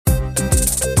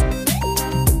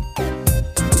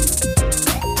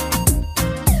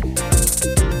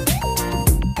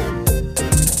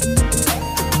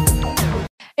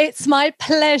It's my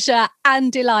pleasure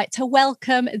and delight to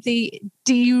welcome the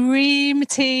Ream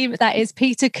team. That is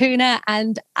Peter Cunnah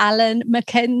and Alan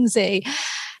Mackenzie.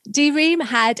 Ream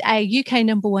had a UK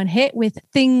 #1 hit with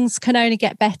Things Can Only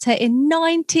Get Better in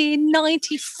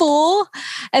 1994,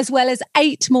 as well as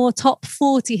 8 more top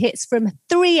 40 hits from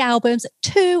 3 albums,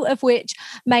 2 of which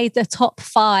made the top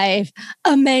 5.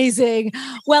 Amazing.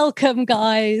 Welcome,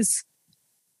 guys.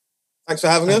 Thanks for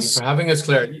having us. Thank you for having us,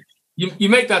 Claire. You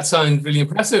make that sound really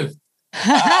impressive.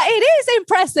 It is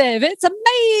impressive. It's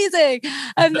amazing.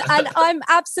 And I'm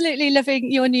absolutely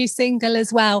loving your new single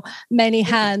as well, Many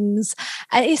Hands.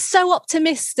 It's so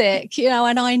optimistic,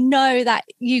 and I know that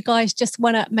you guys just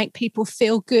want to make people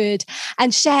feel good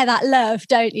and share that love,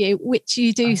 don't you? Which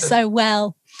you do so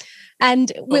well.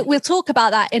 And we'll talk about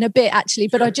that in a bit, actually,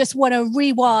 but I just want to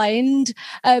rewind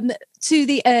to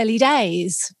the early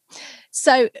days.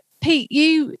 So, Pete,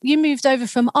 you moved over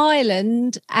from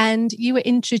Ireland and you were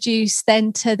introduced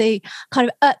then to the kind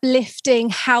of uplifting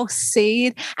house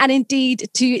scene and indeed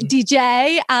to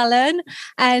DJ Alan.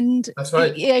 And that's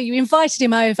right. You invited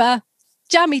him over.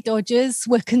 Jammy Dodgers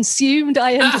were consumed,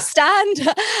 I understand,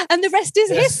 and the rest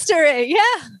is history.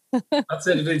 Yeah. That's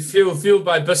it. Fueled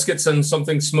by biscuits and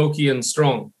something smoky and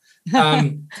strong.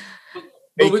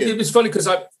 It was funny because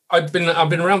I've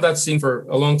been around that scene for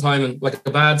a long time, and like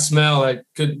a bad smell, they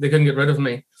couldn't get rid of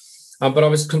me. But I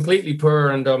was completely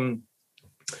poor, and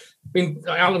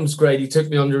Alan was great. He took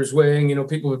me under his wing.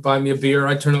 People would buy me a beer.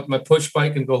 I'd turn up my push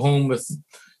bike and go home with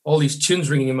all these tunes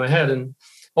ringing in my head, and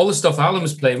all the stuff Alan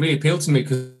was playing really appealed to me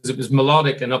because it was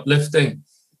melodic and uplifting.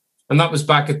 And that was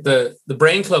back at the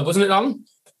Brain Club, wasn't it, Alan?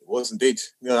 It was indeed.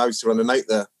 I used to run a night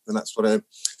there, and that's what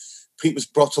Pete was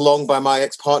brought along by my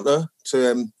ex-partner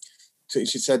to.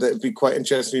 She said that it'd be quite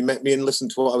interesting. He met me and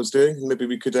listened to what I was doing, and maybe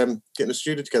we could get in a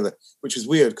studio together, which is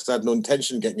weird because I had no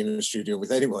intention of getting in a studio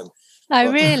with anyone. Oh,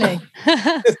 really?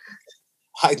 I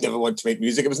never wanted to make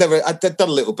music. It was never. I'd done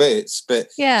little bits, but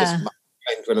just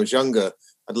when I was younger,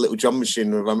 I had a little drum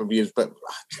machine. I remember years, but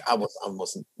I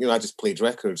wasn't. I just played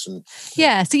records and.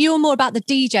 Yeah, so you were more about the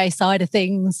DJ side of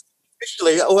things.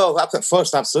 Initially, well, at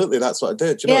first, absolutely, that's what I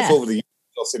did. It's over the years.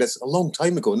 That's a long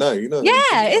time ago now,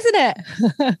 Yeah, isn't it?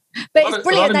 But it's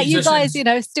brilliant that you guys,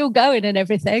 still going and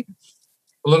everything.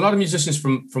 Well, a lot of musicians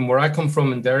from where I come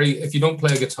from in Derry, if you don't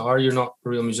play a guitar, you're not a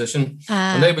real musician.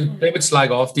 And they would slag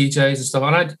off DJs and stuff.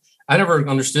 And I never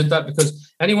understood that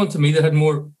because anyone to me that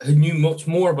knew much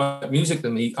more about music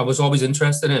than me, I was always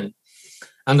interested in.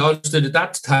 And I understood at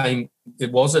that time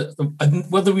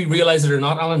whether we realize it or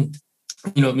not, Alan.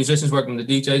 Musicians working with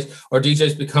the DJs or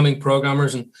DJs becoming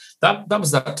programmers. And that was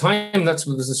that time. There's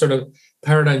a sort of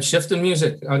paradigm shift in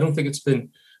music. I don't think it's been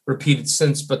repeated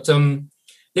since. But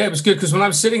it was good because when I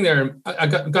was sitting there, I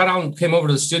got Alan, came over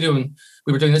to the studio and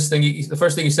we were doing this thing. The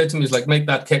first thing he said to me was like, make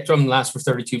that kick drum last for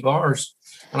 32 bars.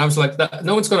 And I was like,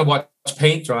 no one's going to watch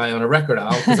paint dry on a record,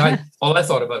 Al, because all I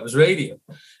thought about was radio.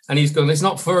 And he's going, it's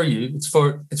not for you. It's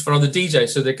for other DJs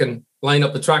so they can line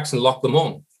up the tracks and lock them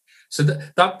on. So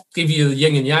that gives you the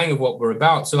yin and yang of what we're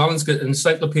about. So Alan's got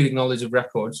encyclopedic knowledge of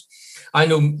records. I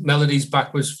know melodies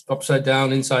backwards, upside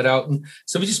down, inside out. And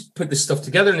so we just put this stuff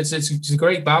together and it's a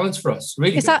great balance for us,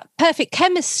 really. It's that perfect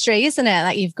chemistry, isn't it,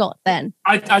 that you've got then?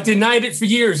 I denied it for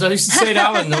years. I used to say to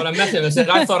Alan when I met him, I said,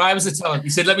 I thought I was the talent. He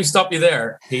said, let me stop you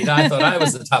there, Pete. I thought I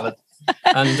was the talent.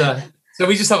 And so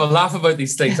we just have a laugh about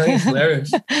these things. I think it's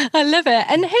hilarious. I love it.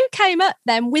 And who came up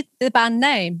then with the band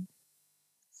name?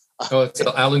 Oh, it's an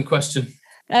Alan question.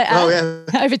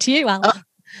 Over to you, Alan.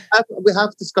 We have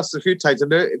discussed it a few times,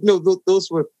 and those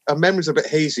were our memories are a bit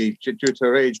hazy due to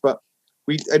our age. But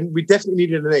we definitely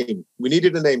needed a name. We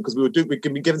needed a name because we'd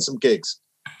been given some gigs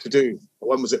to do.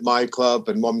 One was at my club,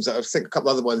 and one was at, I think, a couple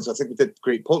other ones. I think we did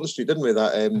Great Portland Street, didn't we?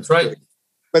 That's right.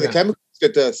 Where the Chemicals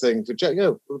did their thing for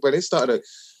when they started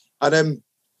out,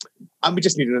 and we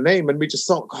just needed a name, and we just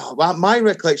thought, my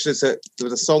recollection is that there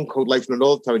was a song called Life in an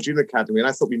Old Town Junior Academy, and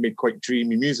I thought we made quite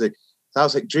dreamy music. So I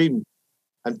was like, Dream.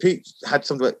 And Pete had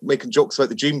something about making jokes about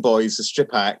the Dream Boys, the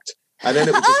strip act. And then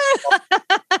it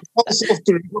was just,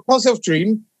 call yourself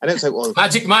Dream. And it was like, well,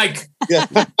 Magic Mike. Yeah.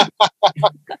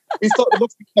 We thought there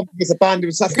must be something as a band. It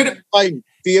was at the time,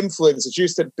 The Influence. It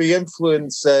used to be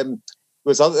Influence.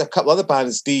 Was a couple other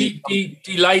bands,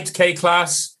 Delight,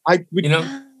 K-Class.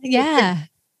 Yeah.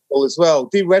 As well.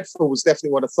 D Redfall was definitely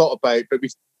one I thought about, but we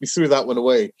threw that one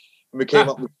away and we came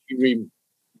up with Ream.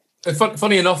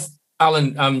 Funny enough,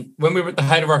 Alan, when we were at the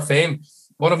height of our fame,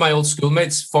 one of my old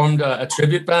schoolmates formed a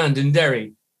tribute band in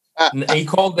Derry, and he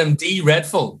called them D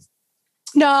Redfall.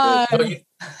 No.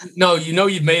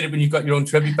 You've made it when you've got your own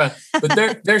tribute band.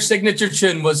 But their signature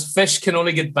tune was "Fish Can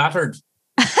Only Get Battered."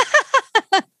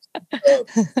 I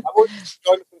want to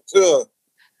join the tour.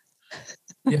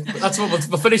 Yeah, that's what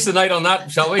we'll finish the night on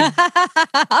that, shall we?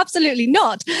 Absolutely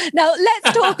not. Now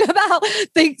let's talk about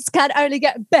Things Can Only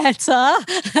Get Better.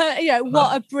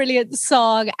 What a brilliant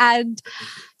song, and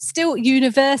still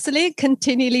universally,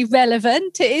 continually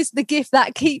relevant. It is the gift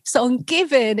that keeps on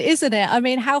giving, isn't it? I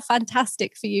mean, how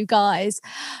fantastic for you guys.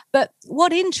 But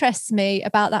what interests me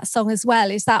about that song as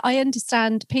well is that I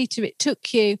understand, Peter, it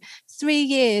took you 3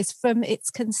 years from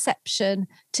its conception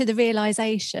to the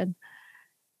realisation.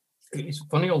 It's a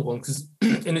funny old one, because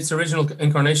in its original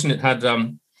incarnation, it had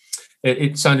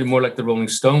it sounded more like the Rolling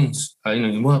Stones.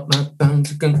 It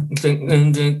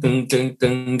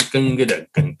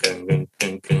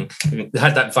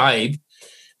had that vibe,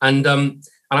 and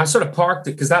I sort of parked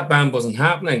it because that band wasn't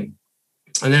happening.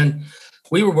 And then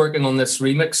we were working on this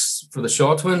remix for the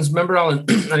Shaw Twins. Remember, Alan?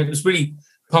 And it was really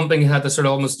pumping. It had this sort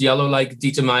of almost yellow, like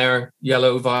Dieter Meyer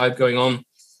yellow vibe going on,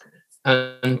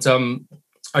 and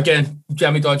again,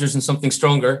 Jammy Dodgers and Something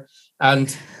Stronger.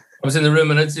 And I was in the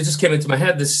room and it just came into my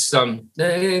head, this, just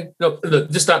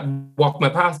that Walk My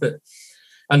Path bit.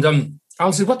 And I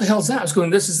was like, what the hell is that? I was going,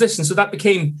 this is this. And so that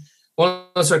became one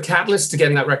of the sort of catalysts to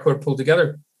getting that record pulled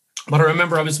together. But I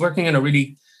remember I was working in a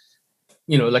really,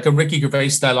 like a Ricky Gervais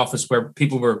style office where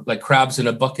people were like crabs in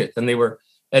a bucket. And they were,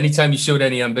 anytime you showed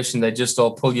any ambition, they'd just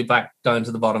all pull you back down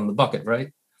to the bottom of the bucket,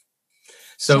 right?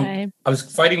 So I was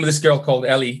fighting with this girl called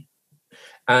Ellie.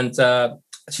 And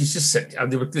she's just sick.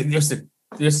 And they used to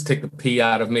take the pee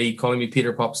out of me, calling me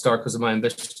Peter Popstar because of my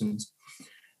ambitions.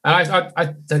 And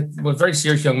I was a very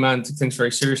serious young man, took things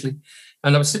very seriously.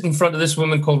 And I was sitting in front of this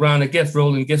woman called Rana Gift,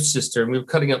 Roland Gift's sister, and we were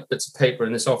cutting up bits of paper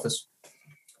in this office.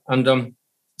 And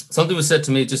something was said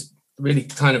to me, just really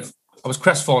kind of, I was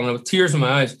crestfallen, with tears in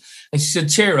my eyes. And she said,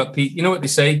 cheer up, Pete. You know what they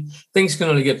say? Things can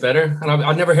only get better. And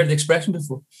I'd never heard the expression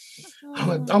before. I'm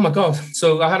like, oh my God.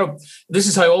 So this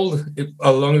is how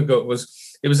long ago it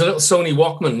was. It was a little Sony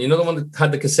Walkman, the one that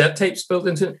had the cassette tapes built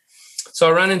into it. So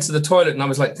I ran into the toilet and I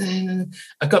was like,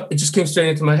 it just came straight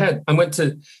into my head. I went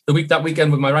to that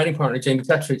weekend with my writing partner, Jamie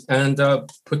Petrie, and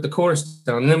put the chorus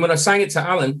down. And then when I sang it to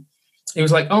Alan, he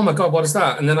was like, oh my God, what is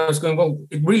that? And then I was going, well,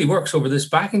 it really works over this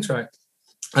backing track.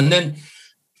 And then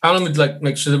Alan would like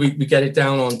make sure that we get it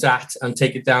down on DAT and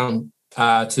take it down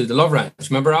to the Love Ranch.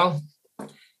 Remember, Al?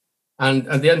 And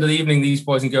at the end of the evening, these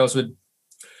boys and girls would,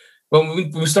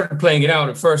 when we started playing it out,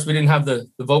 at first we didn't have the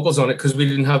vocals on it because we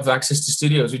didn't have access to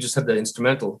studios. We just had the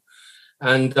instrumental.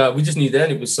 And we just knew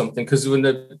then it was something, because when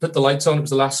they put the lights on, it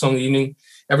was the last song of the evening,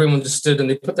 everyone just stood and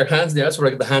they put their hands in the air. That's where I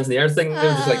got the hands in the air thing. They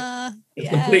were just like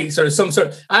complete sort of some sort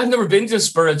of, I've never been to a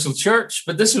spiritual church,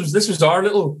 but this was our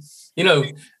little,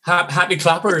 happy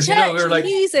clappers. We were like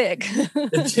music.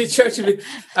 The church,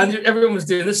 and everyone was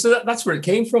doing this. So that's where it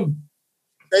came from.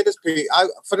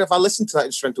 I listened to that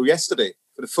instrumental yesterday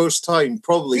for the first time,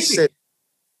 probably really?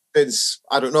 since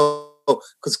I don't know,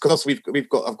 because also I've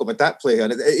got my DAT player,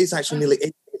 and it is actually nearly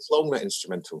 8 minutes long, that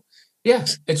instrumental. Yeah,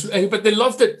 but they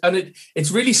loved it, and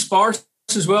it's really sparse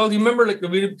as well. Do you remember, like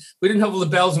we didn't have all the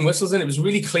bells and whistles in it? It was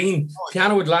really clean.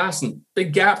 Piano would last and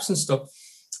big gaps and stuff.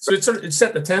 So it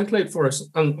set the template for us,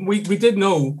 and we did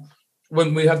know.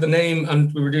 When we had the name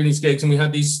and we were doing these gigs and we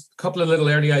had these couple of little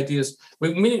early ideas,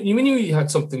 you knew you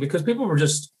had something, because people were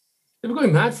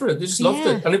going mad for it. They just loved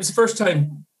it. And it was the first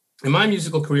time in my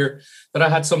musical career that I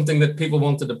had something that people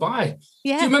wanted to buy.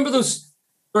 Yeah. Do you remember those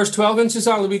first 12 inches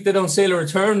all the week they don't sale or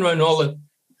return around all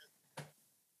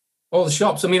the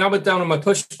shops? I mean, I went down on my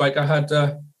push bike. I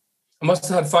must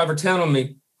have had 5 or 10 on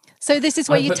me. So this is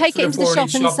where you take it into the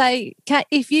shop and say,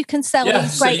 if you can sell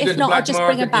these, great. If not, I'll just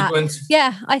bring them back. I see.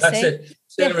 That's it.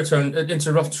 Sale return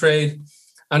into rough trade.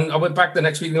 And I went back the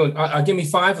next week going, give me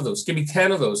 5 of those, give me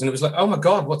 10 of those. And it was like, oh my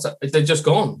God, what's that? They're just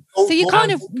gone. So you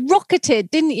kind of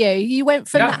rocketed, didn't you? You went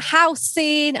from that house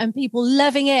scene and people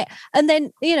loving it, and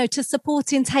then, to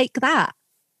supporting Take That.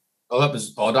 Oh, that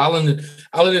was odd.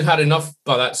 Alan had enough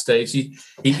by that stage.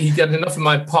 He got enough of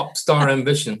my pop star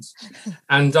ambitions.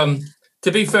 And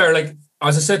to be fair, like,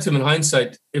 as I said to him in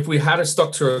hindsight, if we had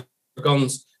stuck to our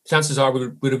guns, chances are we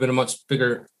would have been a much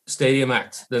bigger stadium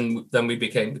act than we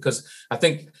became, because I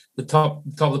think the top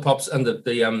of the pops and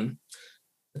the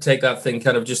Take That thing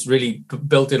kind of just really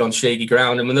built it on shaky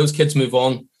ground. And when those kids move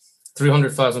on,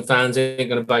 300,000 fans ain't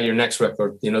going to buy your next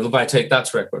record. They'll buy Take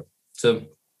That's record. So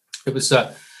it was,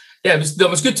 it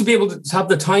was good to be able to have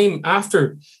the time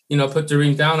after, put the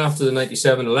Ream down after the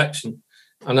 97 election.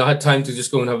 And I had time to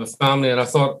just go and have a family. And I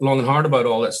thought long and hard about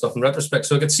all that stuff in retrospect.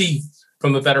 So I could see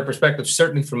from a better perspective,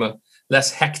 certainly from a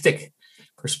less hectic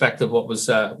perspective, what was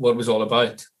all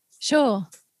about. Sure.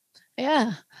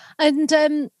 Yeah.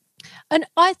 And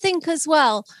I think as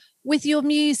well, with your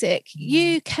music,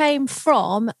 you came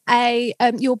from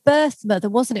your birth mother,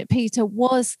 wasn't it, Peter,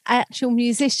 was actual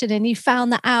musician, and you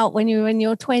found that out when you were in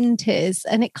your 20s,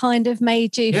 and it kind of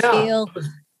made you feel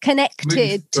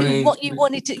connected to what you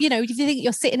wanted to, if you think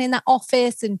you're sitting in that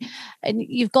office and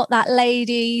you've got that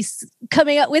lady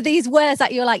coming up with these words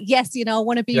that you're like, yes, I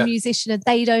want to be a musician, and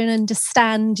they don't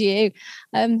understand you.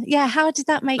 How did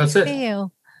that make you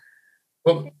feel?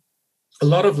 Well, a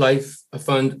lot of life I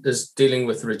found is dealing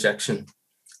with rejection.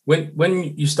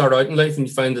 When you start out in life and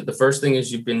you find that the first thing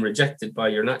is you've been rejected by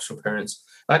your natural parents,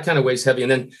 that kind of weighs heavy.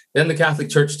 And then the Catholic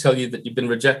Church tell you that you've been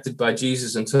rejected by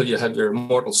Jesus until you have your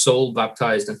immortal soul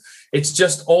baptized. And it's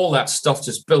just all that stuff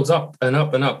just builds up and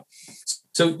up and up.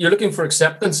 So you're looking for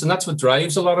acceptance, and that's what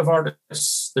drives a lot of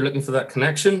artists. They're looking for that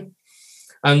connection.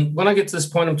 And when I get to this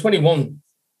point, I'm 21.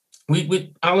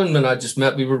 We Alan and I just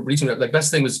met. We were reaching out. Like,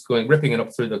 best thing was ripping it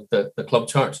up through the club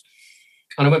charts.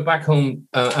 And I went back home,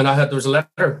 and there was a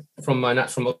letter from my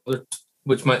natural mother,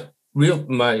 which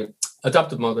my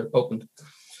adopted mother opened.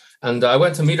 And I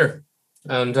went to meet her,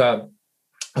 and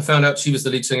I found out she was the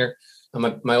lead singer,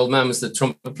 and my old man was the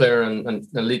trumpet player and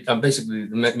I'm basically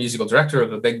the musical director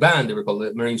of a big band. They were called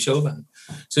the Marine Show Band.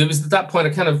 So it was at that point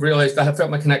I kind of realized I had felt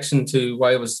my connection to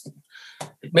why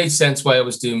it made sense why I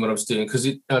was doing what I was doing, because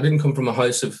I didn't come from a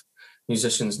house of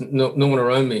musicians. No one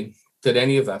around me did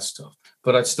any of that stuff,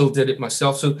 but I still did it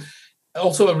myself. So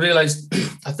also I realized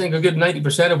I think a good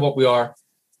 90% of what we are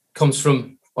comes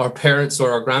from our parents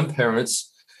or our grandparents.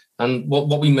 And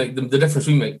what we make, the difference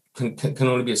we make can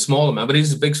only be a small amount, but it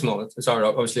is a big small. It's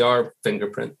obviously our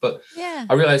fingerprint. But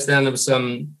I realized then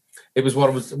it was what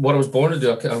I was born to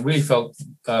do. I really felt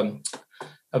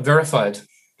verified.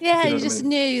 Yeah, you just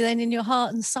knew then in your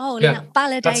heart and soul, and that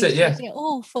validated it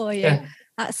all for you. Yeah.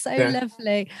 That's so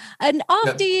lovely. And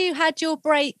after you had your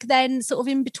break, then sort of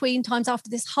in between times after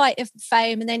this height of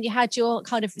fame, and then you had your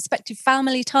kind of respective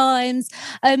family times,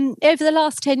 over the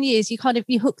last 10 years, you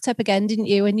hooked up again, didn't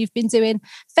you? And you've been doing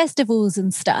festivals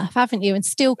and stuff, haven't you? And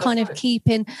still kind of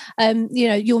keeping,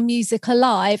 your music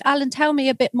alive. Alan, tell me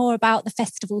a bit more about the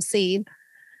festival scene.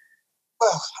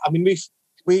 Well, I mean,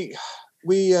 we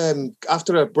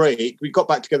after a break, we got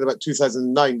back together about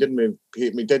 2009, didn't we?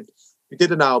 We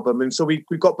did an album, and so we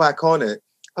got back on it.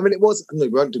 I mean, we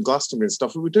weren't doing Glastonbury and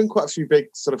stuff, but we were doing quite a few big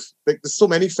there's so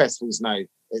many festivals now.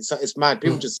 It's mad.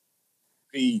 People just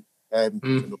be there's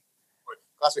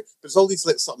all these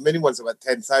little sort of mini ones about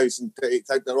 10,000,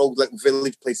 8,000. They're all little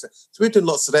village places. So we're doing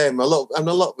lots of them. A lot of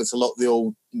the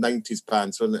old 90s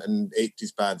bands and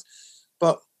 80s bands.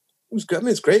 But it was good. I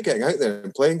mean, it's great getting out there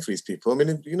and playing for these people. I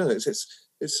mean,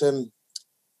 it's and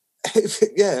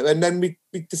then we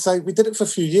decided we did it for a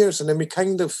few years, and then we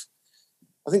kind of,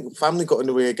 I think family got in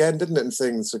the way again, didn't it, and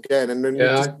things again, and then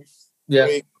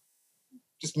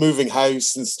just moving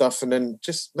house and stuff, and then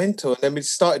just mental, and then we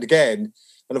started again,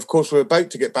 and of course we're about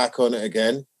to get back on it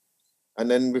again, and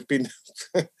then we've been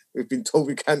told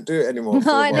we can't do it anymore.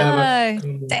 I know.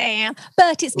 Damn.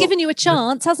 But it's given you a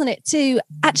chance, hasn't it, to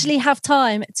actually have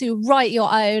time to write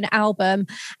your own album.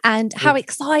 And how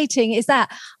exciting is that?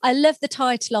 I love the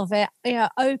title of it.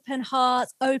 Open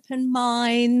Hearts, Open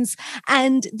Minds.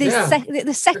 And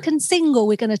the second single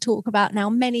we're going to talk about now,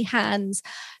 Many Hands.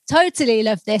 Totally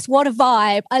love this. What a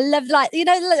vibe. I love, dun,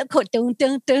 dun,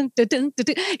 dun, dun, dun,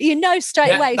 dun.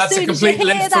 Straight away. That's a complete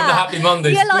link from the Happy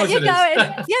Mondays. You're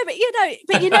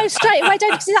going, but straight away,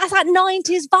 don't you? That's that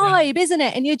 90s vibe, isn't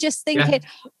it? And you're just thinking,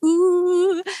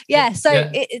 ooh,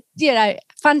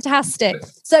 fantastic.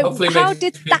 So hopefully how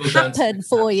did that happen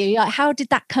for you? Like, how did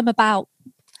that come about?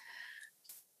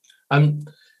 I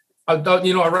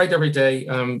write every day.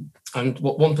 And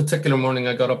one particular morning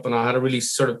I got up and I had a really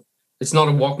it's not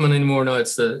a Walkman anymore now.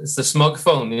 It's the Smug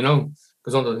phone, They're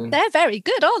very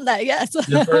good, aren't they? Yes.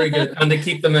 They're very good. And they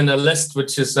keep them in a list,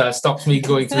 which is stops me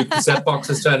going through cassette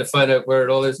boxes trying to find out where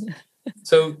it all is.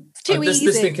 So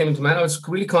this thing came into mind. I was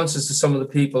really conscious of some of the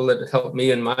people that helped me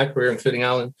in my career, including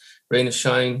Alan, Raina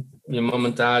Shine, your mum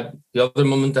and dad, the other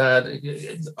mum and dad.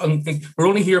 We're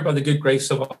only here by the good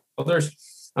grace of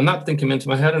others. And that thing came into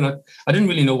my head, and I didn't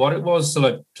really know what it was. So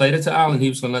I played it to Alan. He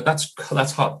was going,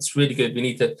 that's hot. It's really good. We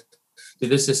need to do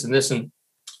this, and this. And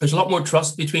there's a lot more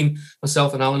trust between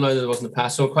myself and Alan now than there was in the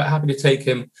past. So I'm quite happy to take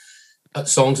him at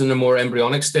songs in a more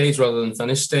embryonic stage rather than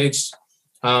finished stage.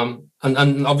 And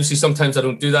obviously sometimes I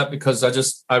don't do that because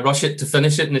I rush it to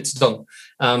finish it and it's done.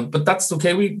 But that's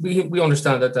okay. We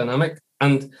understand that dynamic,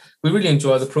 and we really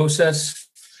enjoy the process.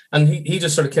 And he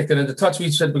just sort of kicked it into touch.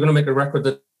 We said, we're going to make a record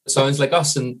that sounds like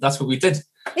us, and that's what we did.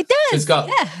 It does. So it's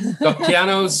got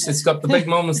pianos, it's got the big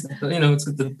moments, it's got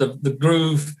the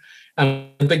groove.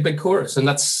 and a big chorus, and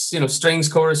that's, you know, strings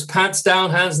chorus, pants down,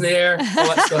 hands in the air,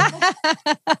 all that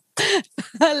stuff.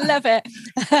 I love it.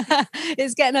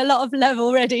 It's getting a lot of love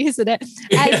already, isn't it?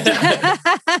 And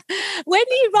when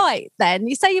you write, then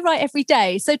you say you write every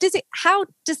day. So how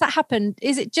does that happen?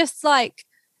 Is it just like,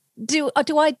 do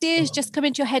ideas just come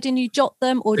into your head and you jot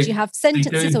them, or do you have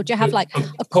sentences, or do you have like a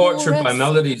tortured chorus? by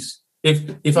melodies?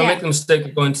 If I make the mistake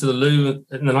of going to the loo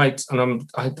in the night and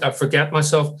I forget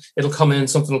myself, it'll come in,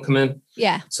 something will come in.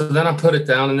 Yeah. So then I put it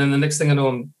down, and then the next thing I know,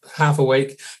 I'm half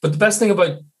awake. But the best thing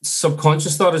about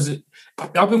subconscious thought is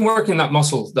I've been working that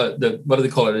muscle, the what do they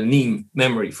call it, a Ream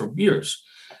memory, for years,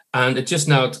 and it just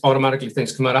now automatically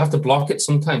things come out. I have to block it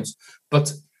sometimes,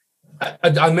 but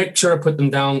I make sure I put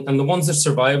them down, and the ones that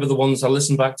survive are the ones I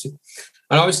listen back to.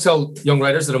 And I always tell young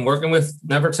writers that I'm working with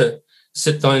never to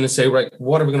sit down and say, right,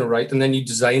 what are we going to write? And then you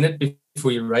design it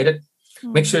before you write it.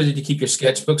 Make sure that you keep your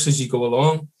sketchbooks as you go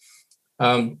along.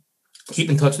 Keep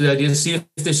in touch with the ideas. See if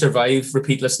they survive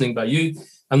repeat listening by you.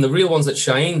 And the real ones that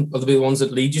shine are the ones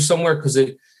that lead you somewhere, because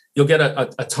you'll get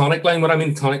a tonic line. What I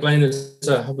mean tonic line is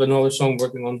I have another song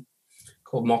working on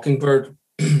called Mockingbird.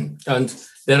 And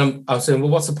then I was saying,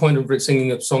 well, what's the point of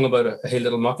singing a song about a hey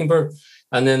little mockingbird?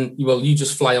 And then, well, you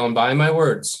just fly on by my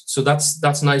words. So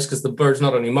that's nice, because the bird's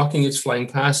not only mocking, it's flying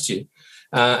past you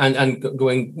and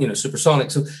going, you know,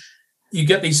 supersonic. So you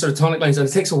get these sort of tonic lines, and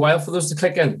it takes a while for those to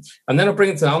click in. And then I'll bring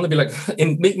it down and be like,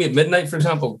 Meet Me at Midnight, for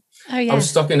example. Oh, yeah. I was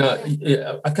stuck in I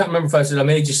can't remember if I said, I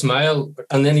made you smile.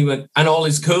 And then he went, and all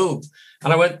is cool.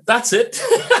 And I went, that's it.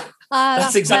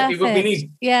 That's exactly perfect. What we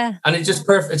need. Yeah. And it's just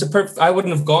perfect. It's a perfect. I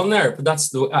wouldn't have gone there, but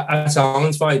that's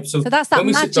Alan's vibe. So that's that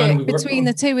magic between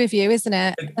the two of you, isn't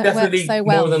it? That definitely works so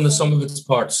well. More than the sum of its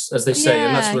parts, as they say. Yeah,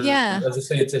 and that's what, as I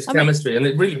say, it's chemistry, and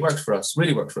it really works for us.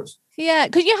 Really works for us. Yeah,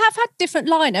 because you have had different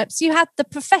lineups. You had the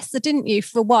professor, didn't you,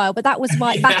 for a while? But that was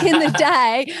like back in the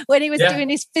day when he was doing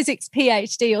his physics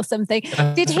PhD or something.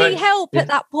 Did he help at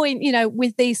that point, you know,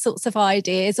 with these sorts of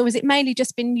ideas, or was it mainly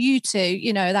just been you two?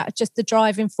 You know, that's just the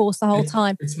driving force the whole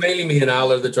time. It's mainly me and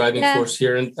Al are the driving force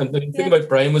here. And the thing about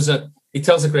Brian was that he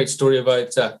tells a great story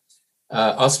about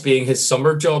us being his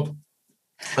summer job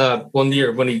one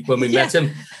year when we met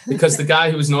him, because the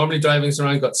guy who was normally driving us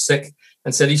around got sick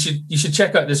and said you should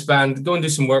check out this band, go and do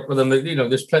some work with them. You know,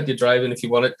 there's plenty of driving if you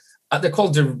want it. They're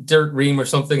called Dirt Ream or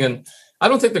something, and I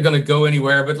don't think they're going to go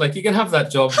anywhere, but like you can have that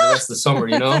job for the rest of the summer,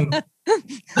 you know.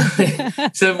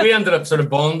 So we ended up sort of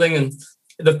bonding. And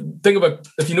the thing about,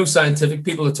 if you know scientific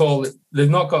people at all, they've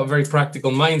not got a very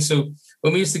practical mind. So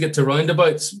when we used to get to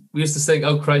roundabouts, we used to think,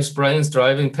 oh Christ, Brian's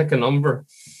driving, pick a number,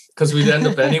 because we'd end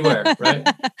up anywhere, right?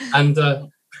 And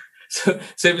so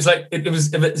it was like it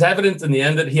was evident in the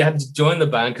end that he had to join the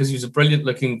band because he was a brilliant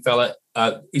looking fella.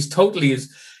 He's totally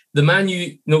the man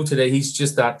you know today. He's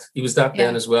just that. He was that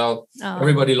then as well. Oh.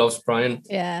 Everybody loves Brian.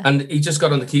 Yeah. And he just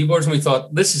got on the keyboards, and we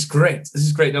thought, this is great. This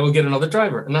is great. Now we'll get another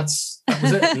driver. And that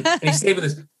was it. And he stayed with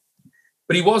us.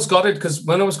 But he was gutted, because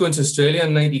when I was going to Australia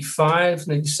in 95,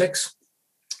 96,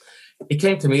 he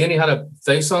came to me and he had a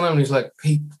face on him, and he's like,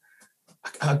 Pete,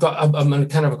 I'm in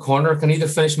kind of a corner. I can either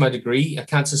finish my degree, I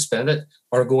can't suspend it,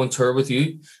 or go on tour with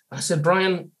you. I said,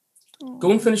 Brian,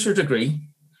 go and finish your degree.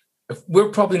 We're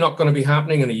probably not going to be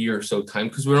happening in a year or so time,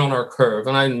 because we're on our curve,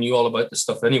 and I knew all about this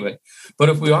stuff anyway. But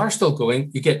if we are still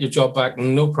going, you get your job back,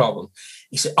 no problem.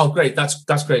 He said, oh, great,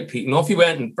 that's great, Pete. And off he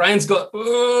went, and Brian's got,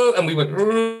 and we went, oh,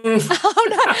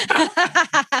 no.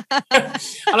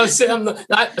 And I was saying,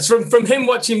 it's from him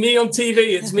watching me on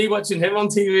TV. It's me watching him on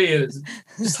TV. It's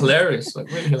just hilarious. Like,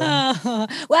 really hilarious. Oh,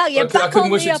 well, you're back on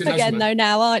the up again, though,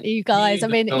 now, aren't you guys? I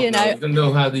mean, you know. I don't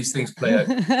know how these things play out.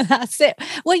 That's it.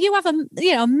 Well, you have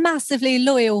a massively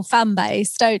loyal fan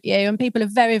base, don't you? And people are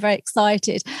very, very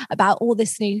excited about all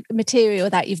this new material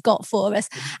that you've got for us.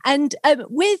 And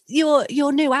with your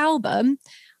new album,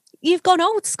 you've gone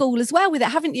old school as well with it,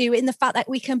 haven't you? In the fact that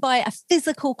we can buy a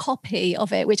physical copy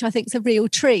of it, which I think is a real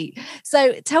treat.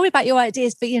 So tell me about your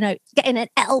ideas for, getting an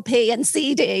LP and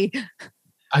CD.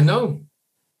 I know.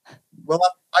 Well,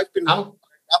 I've been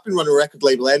running a record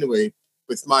label anyway,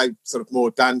 with my sort of more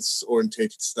dance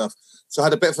orientated stuff. So I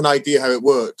had a bit of an idea how it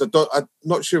worked. I'm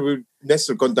not sure we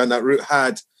necessarily gone down that route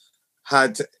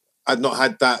I'd not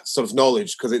had that sort of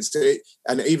knowledge, because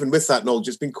and even with that knowledge,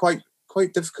 it's been quite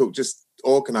difficult just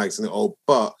organising it all.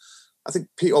 But I think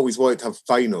Pete always wanted to have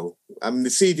vinyl. I mean, the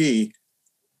CD,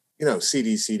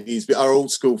 CDs, but our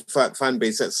old school fan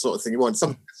base, that sort of thing you want.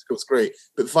 Some it's great,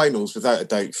 but vinyl's without a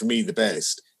doubt for me the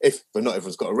best. But not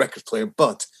everyone's got a record player,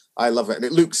 but I love it, and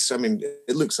it looks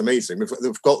amazing.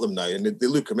 They've got them now, and they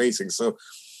look amazing. So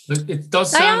it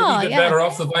does sound a bit better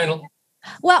off the vinyl.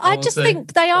 Well, I just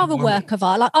think they are a work of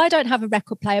art. Like, I don't have a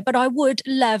record player, but I would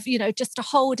love, just to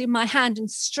hold in my hand and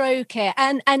stroke it.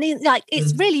 And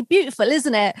it's really beautiful,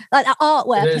 isn't it? Like the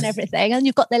artwork and everything. And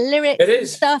you've got the lyrics and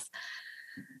stuff.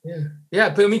 Yeah.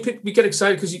 But I mean, we get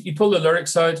excited because you pull the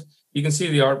lyrics out, you can see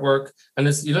the artwork, and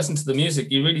as you listen to the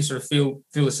music, you really sort of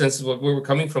feel a sense of where we're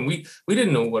coming from. We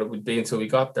didn't know what it would be until we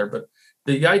got there. But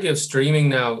the idea of streaming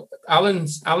now,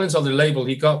 Alan's other label,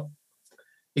 he got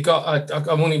I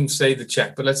won't even say the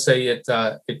check, but let's say it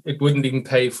wouldn't even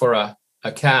pay for a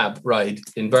cab ride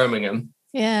in Birmingham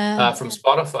from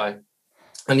Spotify.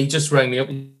 And he just rang me up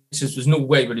and says, there's no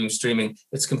way we're doing streaming.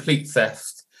 It's complete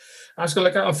theft. I was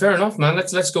going oh, fair enough, man.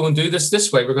 Let's go and do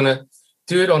this way. We're going to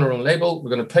do it on our own label.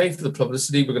 We're going to pay for the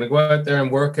publicity. We're going to go out there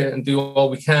and work it and do all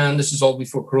we can. This is all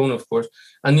before Corona, of course.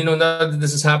 And now that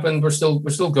this has happened, we're still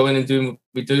going and doing what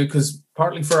we do, because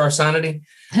partly for our sanity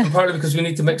and partly because we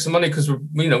need to make some money, because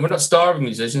we're not starving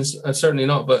musicians, certainly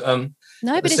not. But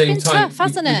no, but it's been tough,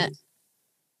 hasn't it?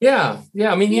 Yeah.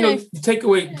 I mean, you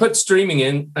put streaming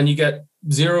in, and you get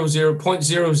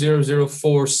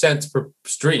 0.0004 cents per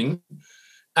stream,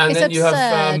 and then you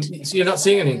have so you're not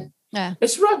seeing anything. Yeah,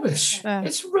 it's rubbish.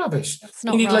 It's rubbish. It's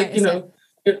not you need right,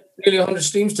 nearly 100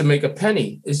 streams to make a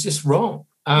penny. It's just wrong.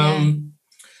 And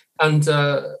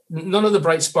none of the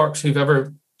bright sparks who've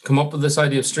ever come up with this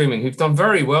idea of streaming, who've done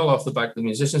very well off the back of the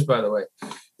musicians, by the way,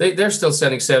 they're still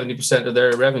sending 70% of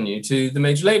their revenue to the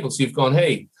major labels. You've gone,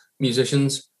 hey,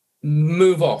 musicians,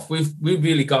 move off. We've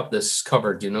really got this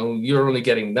covered. You're only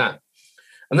getting that,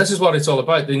 and this is what it's all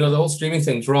about. The whole streaming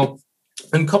thing's wrong,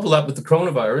 and couple that with the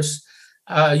coronavirus.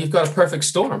 You've got a perfect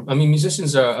storm. I mean,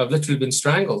 musicians have literally been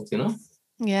strangled,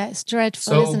 Yeah, it's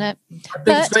dreadful, isn't it? I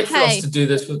think it's great for us to do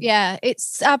this.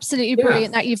 It's absolutely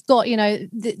brilliant that you've got,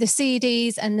 the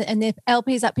CDs and the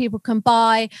LPs that people can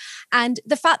buy. And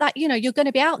the fact that, you're going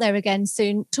to be out there again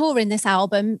soon, touring this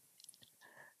album.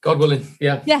 God willing.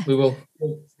 Yeah. We will.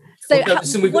 So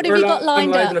what have you got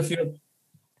lined up? There's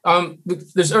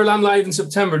Erlam Live in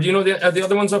September. Do you know the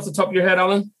other ones off the top of your head,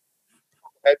 Alan?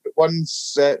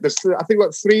 One's there's I think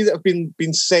about 3 that have been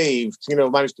saved,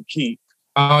 managed to keep.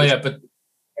 Oh yeah, but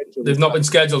they've not been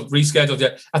rescheduled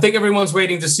yet. I think everyone's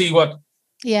waiting to see what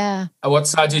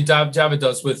Sajid Javid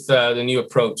does with the new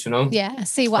approach, Yeah,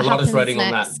 see what happens. A lot is writing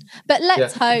next. on that. But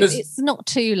let's hope it's not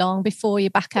too long before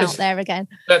you're back out there again.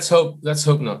 Let's hope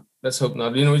not. We just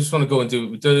want to go and do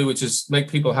what we do, which is make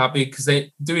people happy, because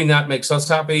doing that makes us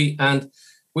happy, and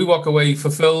we walk away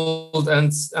fulfilled, and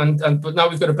but now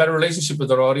we've got a better relationship with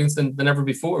our audience than ever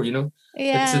before.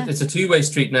 It's a two-way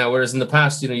street now, whereas in the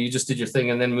past, you just did your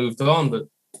thing and then moved on. But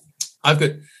I've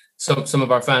got some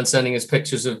of our fans sending us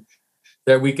pictures of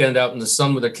their weekend out in the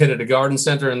sun with their kid at a garden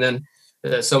centre, and then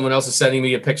someone else is sending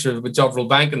me a picture of Jovral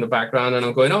Bank in the background, and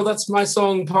I'm going, oh, that's my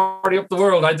song, Party Up the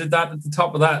World. I did that at the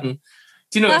top of that, and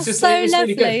that's it's just so it's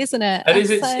lovely, really isn't it?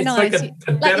 It's nice. like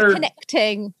a better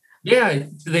connecting. Yeah,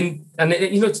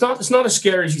 it's not as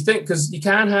scary as you think, because you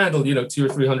can handle 200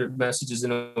 or 300 messages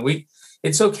in a week.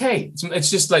 It's okay.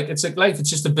 It's just like life. It's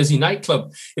just a busy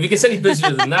nightclub. If it gets any busier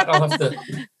than that, I'll have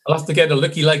to get a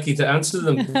looky-likey to answer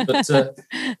them. But at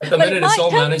the minute, it's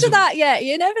all manageable. To that yet.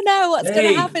 You never know what's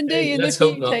going to happen, do you, in the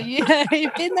future?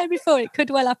 You've been there before. It could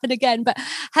well happen again. But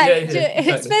hey,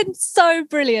 it's been so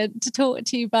brilliant to talk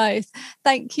to you both.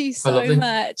 Thank you so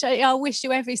much. I wish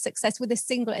you every success with this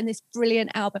single and this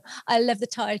brilliant album. I love the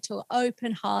title,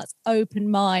 Open Hearts, Open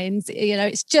Minds.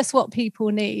 It's just what people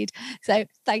need. So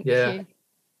thank you.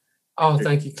 Oh,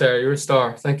 thank you, Claire. You're a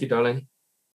star. Thank you, darling.